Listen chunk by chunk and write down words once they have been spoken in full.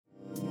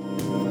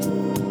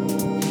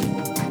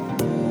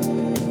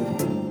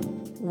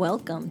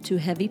Welcome to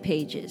Heavy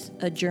Pages,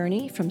 a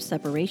journey from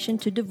separation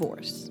to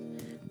divorce.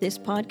 This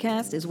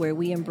podcast is where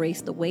we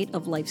embrace the weight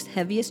of life's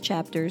heaviest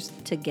chapters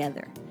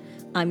together.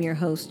 I'm your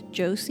host,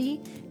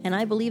 Josie, and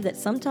I believe that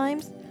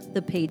sometimes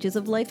the pages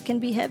of life can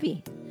be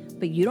heavy,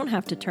 but you don't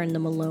have to turn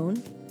them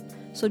alone.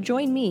 So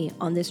join me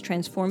on this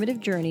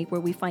transformative journey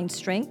where we find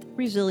strength,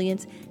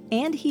 resilience,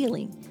 and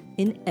healing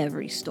in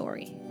every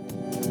story.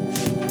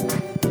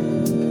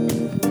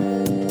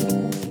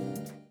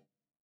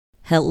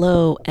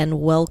 Hello and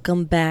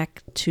welcome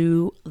back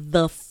to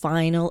the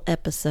final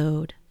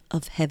episode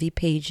of Heavy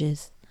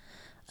Pages,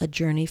 a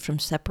journey from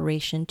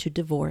separation to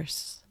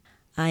divorce.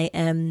 I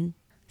am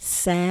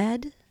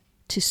sad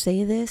to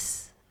say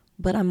this,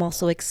 but I'm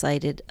also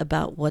excited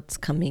about what's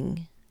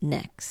coming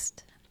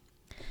next.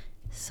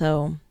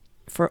 So,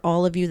 for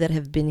all of you that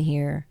have been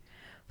here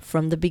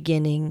from the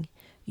beginning,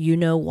 you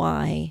know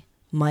why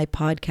my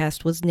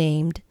podcast was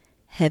named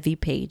Heavy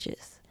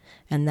Pages.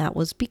 And that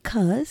was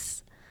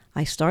because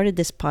I started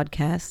this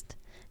podcast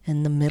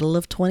in the middle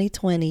of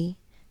 2020,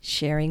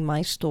 sharing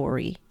my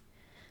story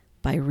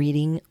by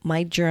reading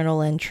my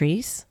journal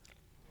entries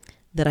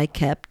that I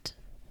kept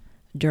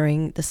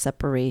during the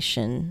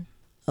separation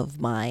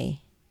of my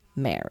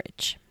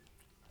marriage.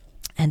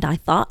 And I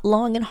thought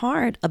long and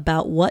hard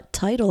about what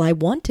title I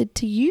wanted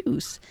to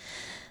use.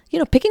 You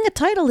know, picking a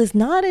title is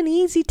not an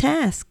easy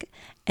task.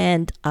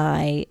 And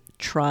I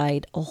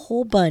tried a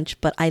whole bunch,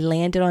 but I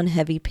landed on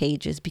Heavy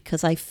Pages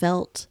because I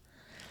felt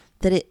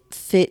that it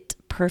fit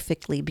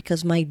perfectly,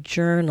 because my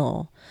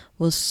journal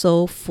was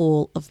so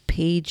full of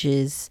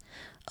pages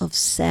of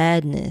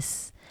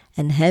sadness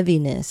and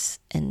heaviness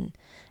and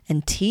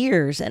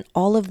tears and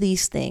all of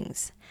these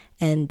things.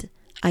 And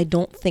I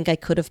don't think I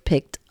could have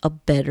picked a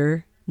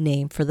better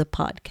name for the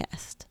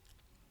podcast.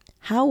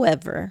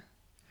 However,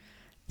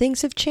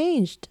 things have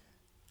changed.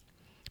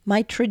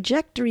 My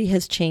trajectory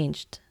has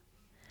changed.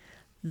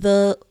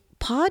 The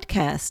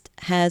podcast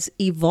has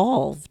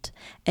evolved,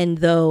 and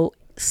though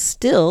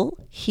still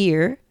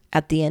here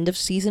at the end of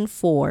season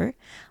 4,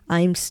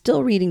 I'm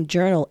still reading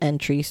journal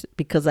entries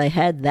because I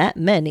had that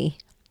many.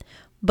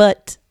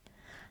 But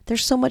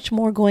there's so much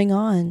more going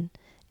on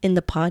in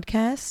the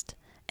podcast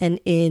and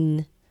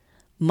in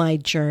my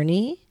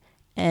journey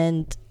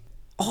and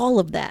all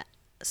of that.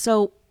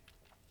 So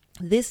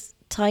this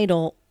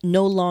title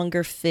no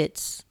longer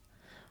fits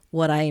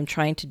what I am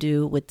trying to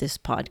do with this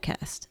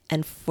podcast.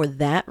 And for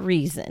that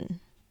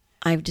reason,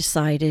 I've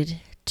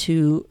decided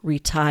to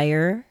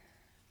retire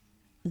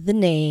the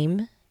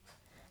name,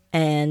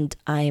 and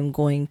I am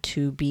going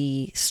to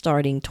be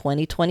starting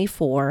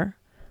 2024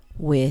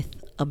 with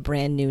a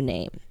brand new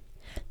name.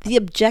 The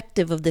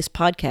objective of this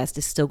podcast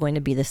is still going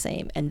to be the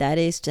same, and that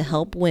is to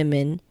help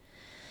women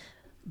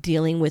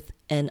dealing with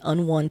an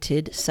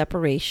unwanted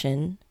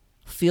separation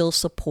feel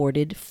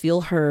supported,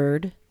 feel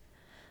heard,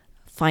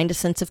 find a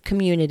sense of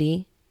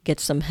community,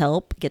 get some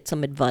help, get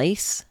some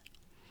advice.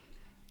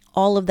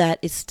 All of that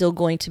is still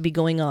going to be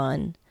going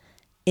on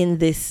in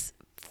this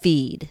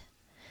feed.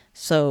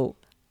 So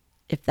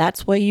if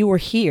that's why you are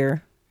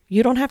here,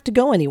 you don't have to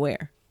go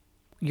anywhere.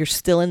 You're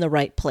still in the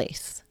right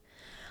place.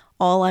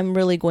 All I'm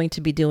really going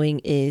to be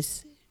doing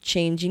is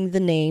changing the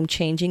name,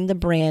 changing the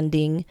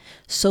branding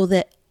so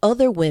that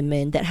other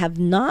women that have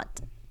not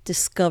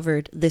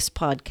discovered this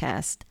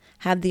podcast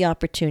have the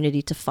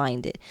opportunity to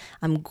find it.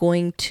 I'm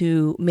going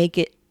to make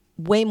it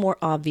way more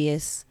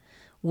obvious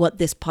what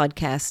this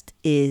podcast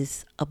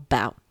is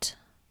about.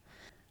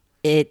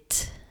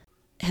 It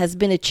has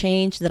been a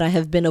change that I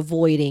have been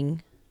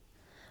avoiding,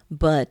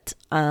 but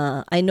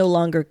I no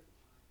longer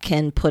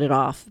can put it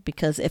off,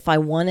 because if I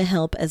want to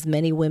help as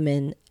many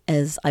women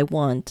as I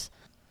want,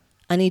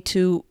 I need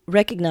to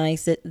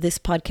recognize that this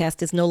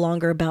podcast is no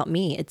longer about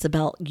me. It's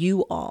about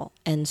you all.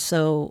 And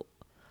so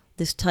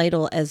this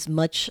title, as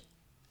much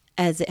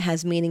as it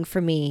has meaning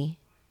for me,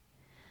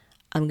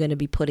 I'm going to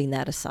be putting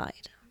that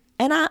aside.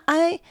 And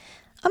I'm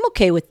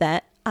okay with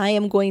that. I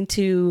am going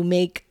to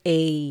make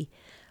a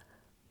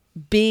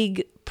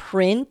big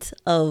print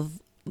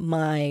of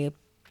my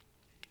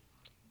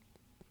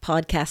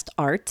podcast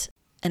art,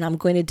 and I'm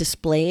going to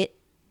display it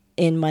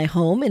in my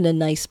home in a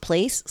nice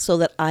place so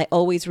that I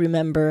always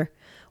remember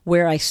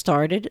where I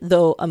started.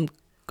 Though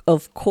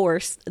of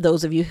course,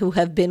 those of you who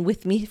have been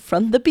with me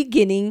from the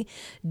beginning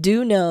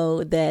do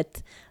know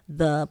that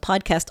the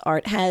podcast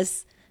art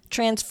has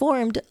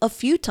transformed a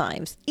few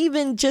times.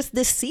 Even just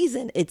this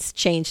season, it's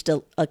changed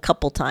a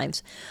couple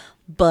times,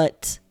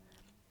 but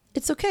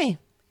it's okay.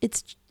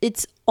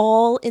 It's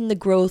all in the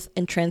growth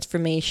and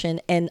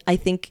transformation. And I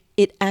think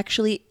it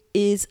actually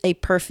is a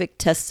perfect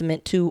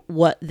testament to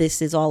what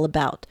this is all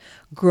about.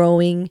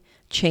 Growing,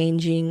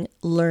 changing,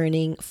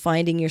 learning,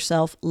 finding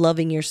yourself,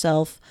 loving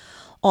yourself.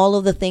 All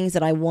of the things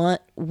that I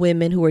want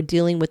women who are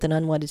dealing with an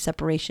unwanted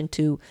separation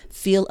to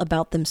feel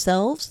about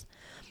themselves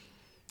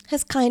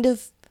has kind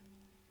of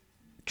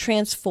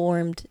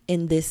transformed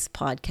in this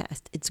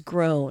podcast. It's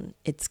grown.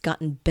 It's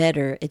gotten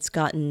better. It's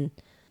gotten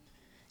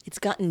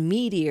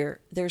meatier.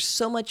 There's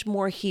so much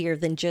more here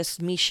than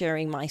just me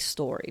sharing my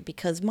story,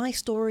 because my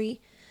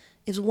story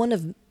is one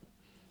of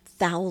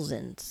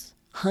thousands,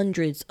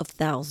 hundreds of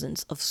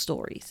thousands of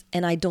stories.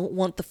 And I don't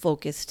want the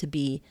focus to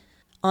be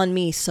on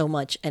me so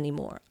much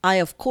anymore. I,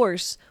 of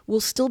course, will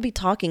still be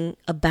talking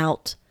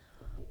about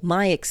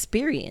my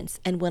experience.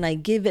 And when I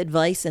give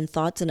advice and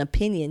thoughts and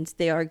opinions,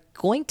 they are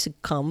going to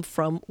come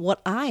from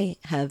what I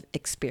have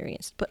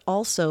experienced, but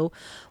also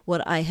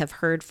what I have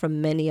heard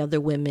from many other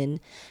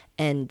women.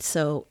 And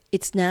so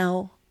it's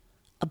now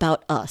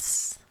about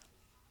us,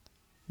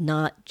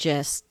 not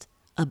just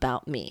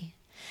about me.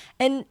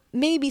 And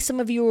maybe some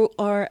of you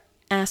are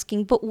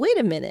asking, but wait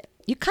a minute,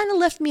 you kind of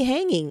left me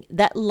hanging.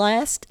 That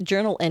last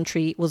journal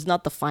entry was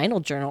not the final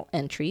journal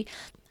entry.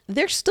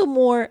 There's still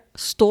more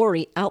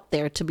story out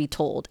there to be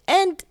told.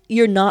 And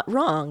you're not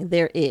wrong,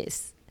 there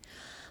is.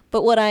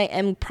 But what I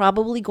am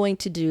probably going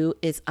to do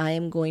is I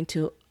am going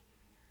to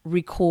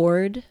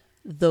record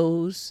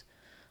those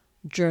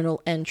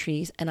journal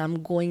entries, and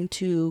I'm going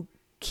to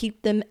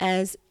keep them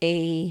as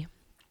a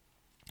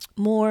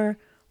more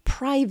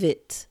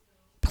private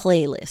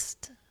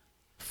playlist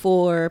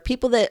for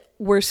people that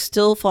were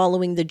still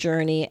following the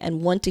journey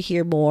and want to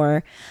hear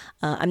more.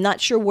 I'm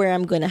not sure where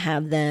I'm going to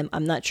have them.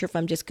 I'm not sure if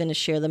I'm just going to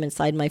share them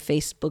inside my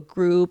Facebook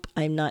group.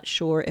 I'm not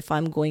sure if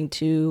I'm going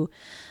to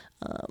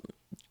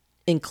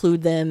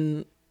include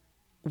them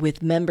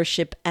with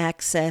membership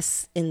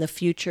access in the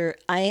future.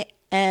 I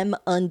am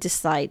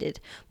undecided.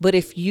 But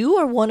if you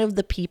are one of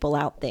the people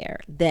out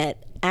there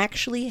that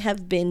actually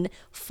have been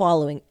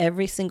following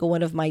every single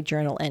one of my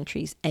journal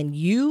entries and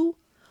you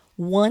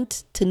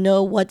want to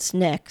know what's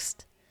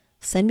next,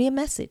 send me a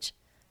message.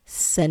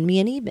 Send me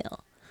an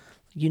email.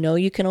 You know,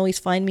 you can always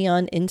find me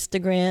on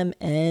Instagram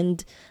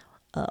and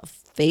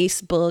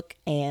Facebook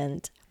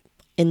and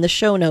in the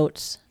show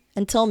notes,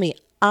 and tell me,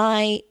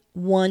 I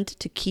want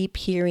to keep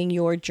hearing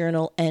your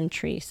journal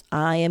entries.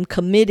 I am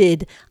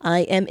committed.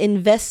 I am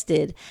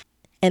invested.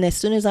 And as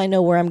soon as I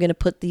know where I'm going to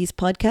put these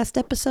podcast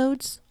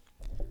episodes,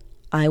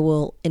 I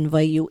will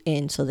invite you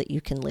in so that you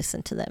can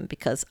listen to them,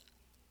 because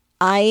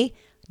I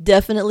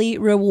definitely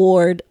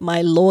reward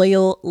my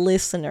loyal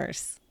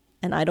listeners.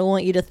 And I don't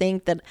want you to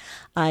think that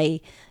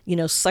I,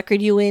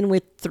 suckered you in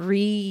with 3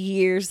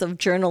 years of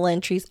journal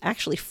entries,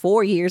 actually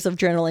 4 years of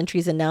journal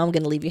entries, and now I'm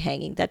going to leave you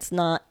hanging. That's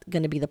not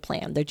going to be the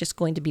plan. They're just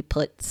going to be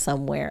put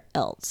somewhere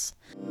else.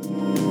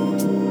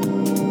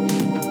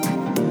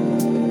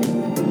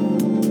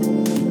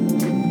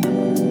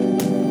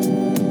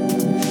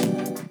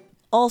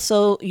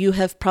 Also, you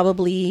have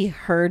probably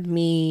heard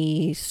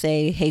me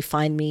say, hey,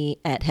 find me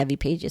at Heavy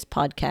Pages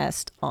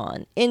Podcast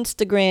on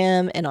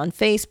Instagram and on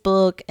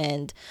Facebook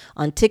and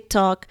on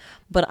TikTok,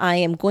 but I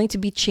am going to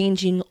be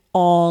changing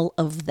all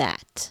of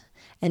that.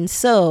 And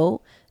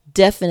so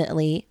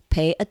definitely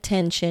pay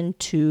attention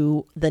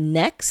to the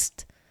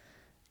next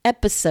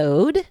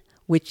episode,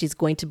 which is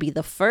going to be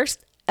the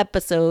first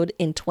episode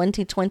in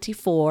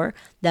 2024.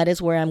 That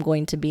is where I'm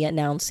going to be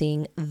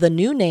announcing the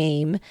new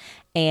name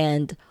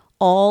and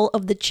all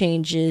of the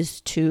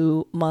changes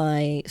to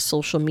my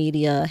social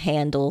media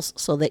handles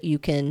so that you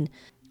can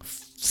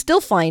still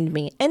find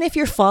me. And if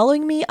you're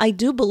following me, I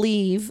do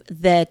believe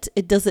that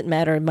it doesn't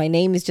matter. My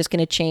name is just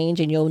going to change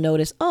and you'll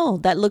notice, oh,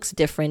 that looks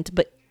different,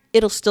 but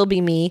it'll still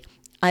be me.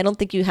 I don't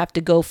think you have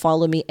to go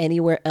follow me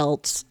anywhere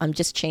else. I'm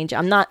just changing.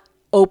 I'm not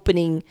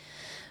opening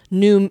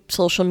new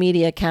social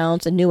media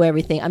accounts and new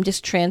everything. I'm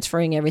just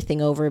transferring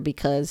everything over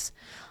because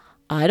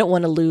I don't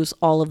want to lose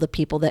all of the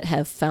people that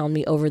have found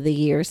me over the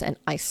years, and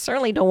I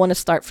certainly don't want to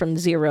start from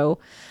zero.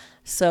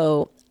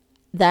 So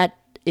that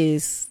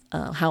is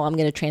how I'm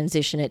going to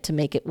transition it to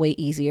make it way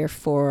easier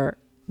for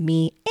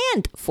me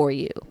and for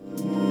you.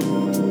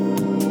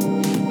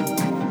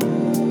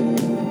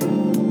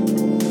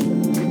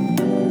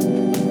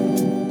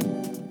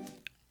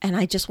 And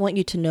I just want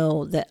you to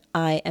know that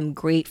I am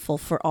grateful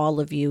for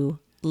all of you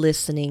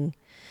listening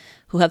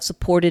who have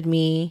supported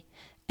me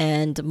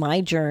and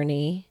my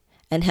journey,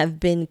 and have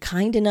been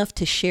kind enough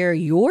to share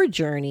your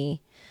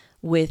journey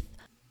with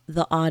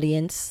the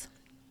audience.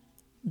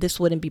 This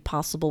wouldn't be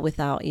possible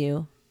without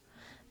you.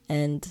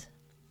 And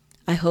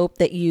I hope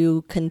that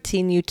you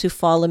continue to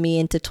follow me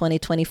into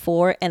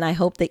 2024. And I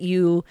hope that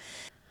you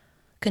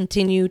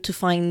continue to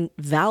find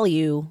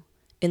value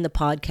in the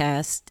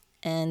podcast,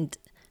 and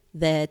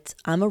that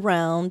I'm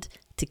around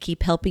to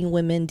keep helping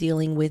women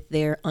dealing with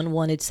their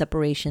unwanted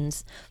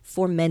separations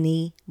for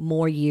many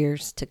more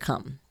years to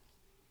come.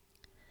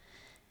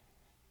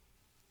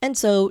 And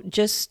so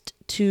just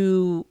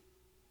to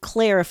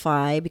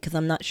clarify, because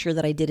I'm not sure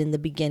that I did in the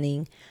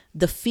beginning,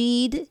 the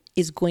feed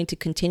is going to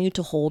continue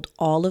to hold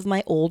all of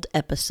my old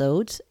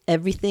episodes,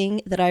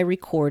 everything that I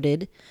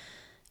recorded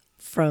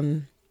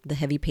from the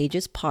Heavy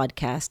Pages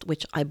podcast,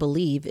 which I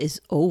believe is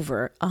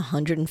over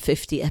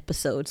 150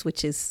 episodes,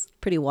 which is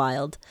pretty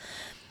wild.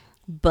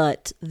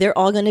 But they're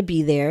all going to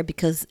be there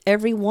because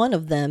every one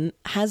of them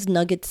has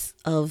nuggets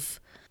of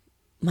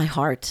my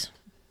heart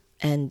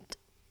and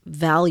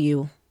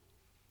value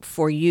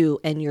for you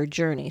and your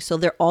journey. So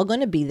they're all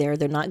going to be there.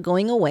 They're not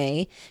going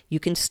away. You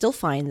can still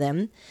find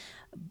them.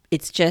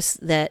 It's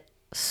just that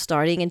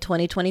starting in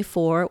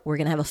 2024, we're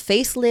going to have a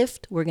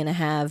facelift. We're going to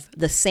have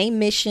the same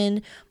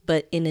mission,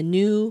 but in a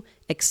new,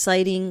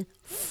 exciting,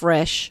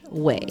 fresh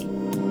way.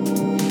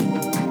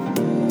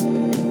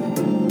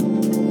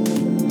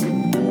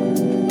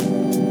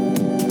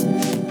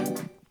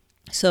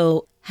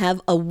 So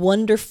have a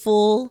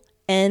wonderful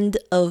end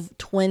of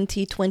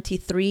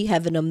 2023.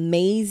 Have an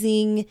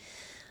amazing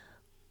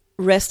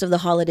rest of the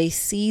holiday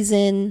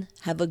season.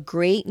 Have a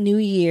great new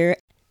year.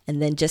 And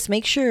then just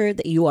make sure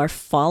that you are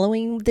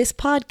following this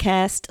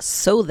podcast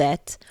so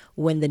that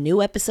when the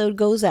new episode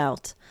goes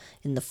out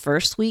in the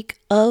first week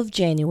of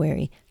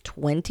January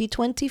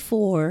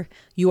 2024,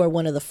 you are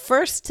one of the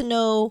first to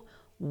know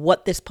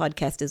what this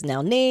podcast is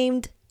now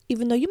named,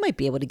 even though you might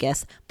be able to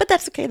guess, but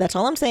that's okay. That's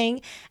all I'm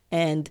saying.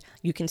 And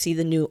you can see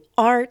the new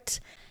art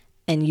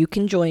and you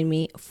can join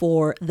me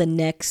for the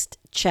next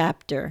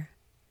chapter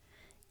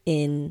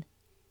in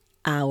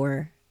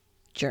our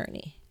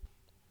journey.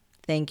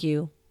 Thank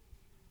you.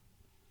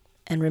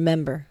 And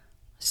remember,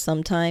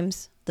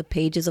 sometimes the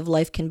pages of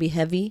life can be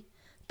heavy,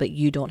 but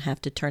you don't have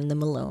to turn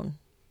them alone.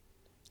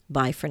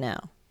 Bye for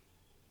now.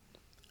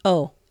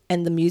 Oh,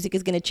 and the music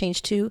is going to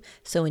change too,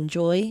 so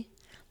enjoy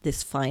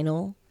this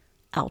final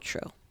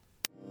outro.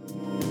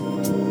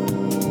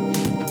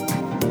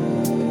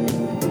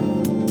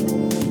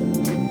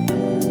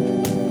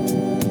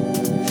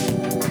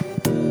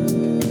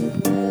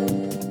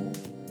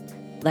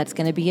 That's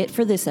going to be it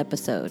for this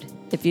episode.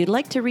 If you'd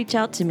like to reach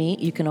out to me,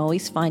 you can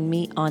always find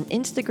me on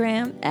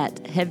Instagram at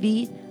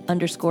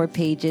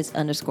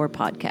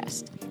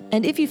heavy_pages_podcast.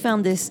 And if you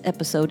found this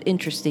episode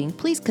interesting,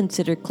 please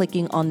consider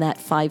clicking on that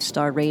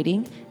 5-star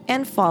rating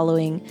and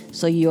following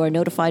so you are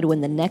notified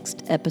when the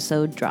next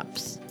episode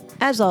drops.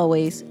 As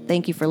always,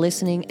 thank you for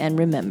listening, and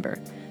remember,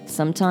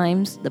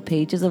 sometimes the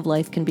pages of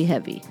life can be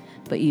heavy,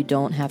 but you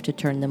don't have to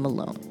turn them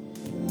alone.